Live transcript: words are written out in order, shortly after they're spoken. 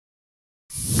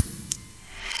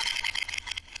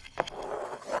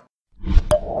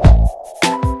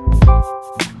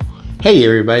Hey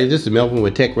everybody, this is Melvin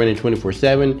with Tech Running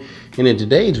 24/7, and in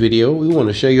today's video we want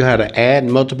to show you how to add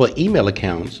multiple email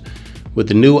accounts with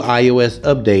the new iOS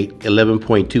update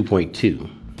 11.2.2.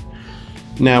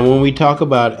 Now when we talk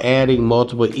about adding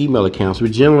multiple email accounts, we're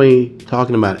generally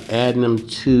talking about adding them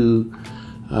to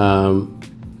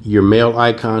your mail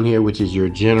icon here, which is your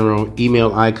general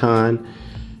email icon.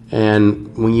 And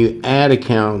when you add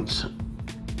accounts,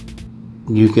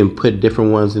 you can put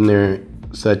different ones in there,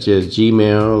 such as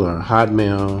Gmail or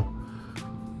Hotmail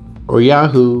or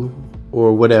Yahoo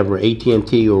or whatever,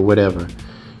 AT&T or whatever.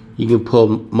 You can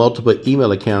pull multiple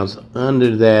email accounts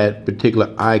under that particular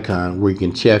icon where you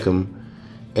can check them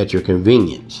at your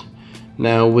convenience.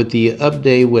 Now with the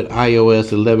update with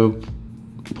iOS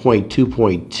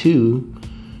 11.2.2,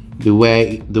 the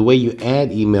way you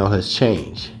add email has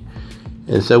changed.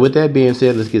 And so with that being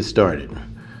said, let's get started.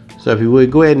 So if you would,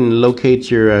 go ahead and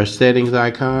locate your settings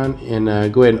icon and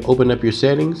go ahead and open up your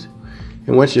settings.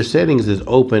 And once your settings is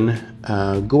open,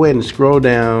 go ahead and scroll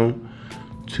down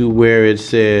to where it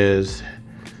says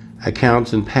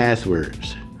accounts and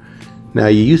passwords. Now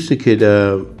you used to could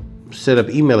set up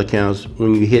email accounts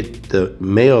when you hit the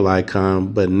mail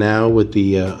icon, but now with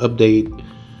the update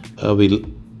of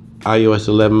iOS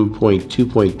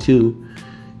 11.2.2,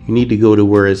 you need to go to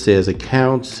where it says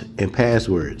accounts and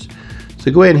passwords. So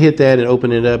go ahead and hit that and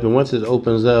open it up. And once it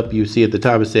opens up, you see at the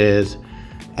top it says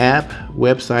app,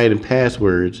 website, and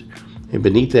passwords. And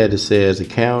beneath that it says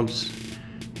accounts.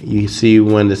 You see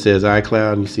one that says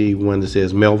iCloud, and you see one that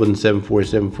says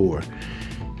Melvin7474.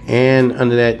 And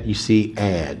under that you see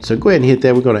add. So go ahead and hit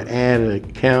that. We're going to add an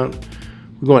account.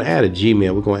 We're going to add a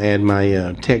Gmail. We're going to add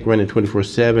my Tech Running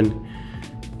 24/7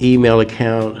 email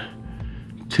account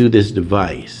to this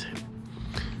device.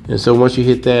 And so once you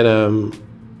hit that,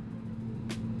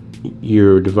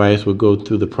 your device will go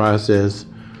through the process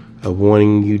of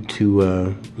wanting you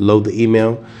to load the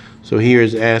email. So here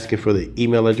is asking for the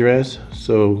email address.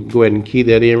 So go ahead and key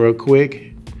that in real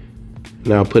quick.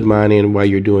 And I'll put mine in while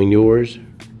you're doing yours.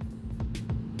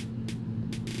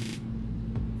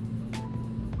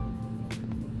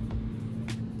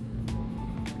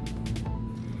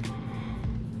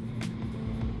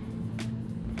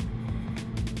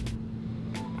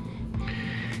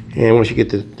 And once you get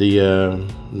the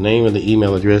name of the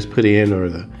email address put in, or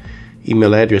the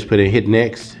email address put in, hit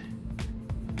next.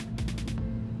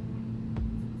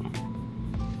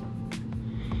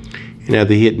 And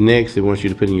after you hit next, it wants you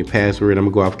to put in your password. I'm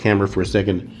gonna go off camera for a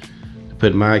second to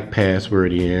put my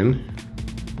password in.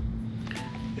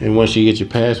 And once you get your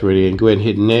password in, go ahead and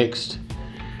hit next.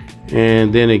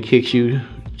 And then it kicks you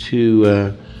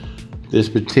to this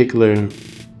particular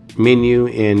menu,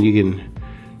 and you can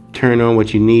turn on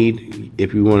what you need.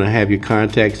 If you want to have your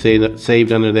contacts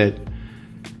saved under that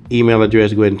email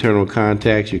address, go ahead and turn on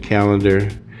contacts, your calendar,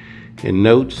 and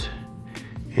notes,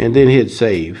 and then hit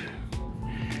save.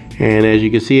 And as you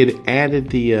can see, it added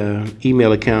the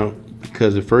email account,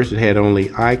 because at first it had only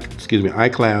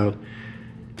iCloud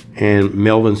and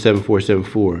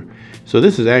Melvin7474. So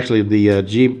this is actually the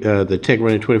Tech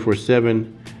Running 24/7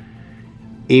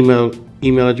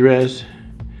 email address.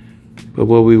 But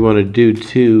what we want to do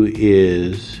too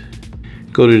is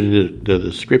go to the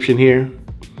description here,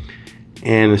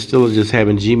 and it's still just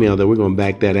having Gmail, that we're going to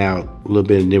back that out a little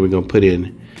bit, and then we're going to put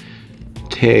in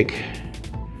Tech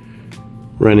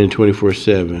Running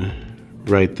 24/7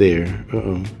 right there.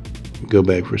 Go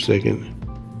back for a second.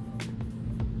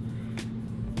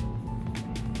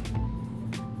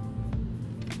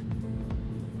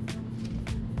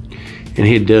 And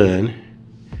hit done.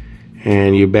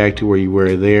 And you're back to where you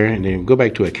were there, and then go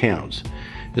back to accounts.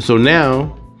 And so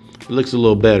now it looks a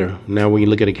little better. Now when you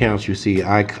look at accounts, you see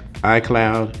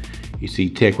iCloud, you see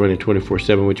Tech Running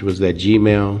 24/7, which was that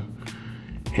Gmail,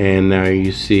 and now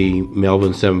you see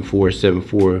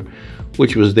Melvin7474,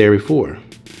 which was there before.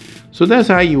 So that's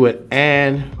how you would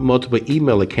add multiple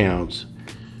email accounts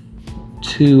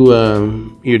to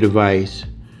your device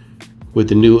with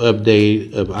the new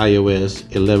update of iOS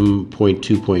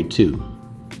 11.2.2.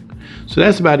 So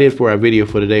that's about it for our video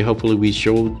for today. Hopefully we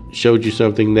showed you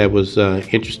something that was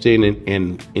interesting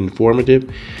and informative.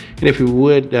 And if you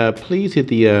would, please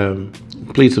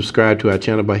subscribe to our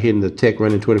channel by hitting the Tech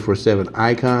Running 24/7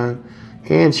 icon,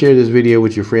 and share this video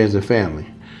with your friends and family.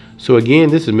 So again,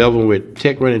 this is Melvin with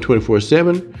Tech Running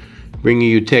 24/7, bringing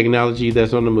you technology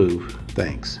that's on the move.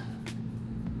 Thanks.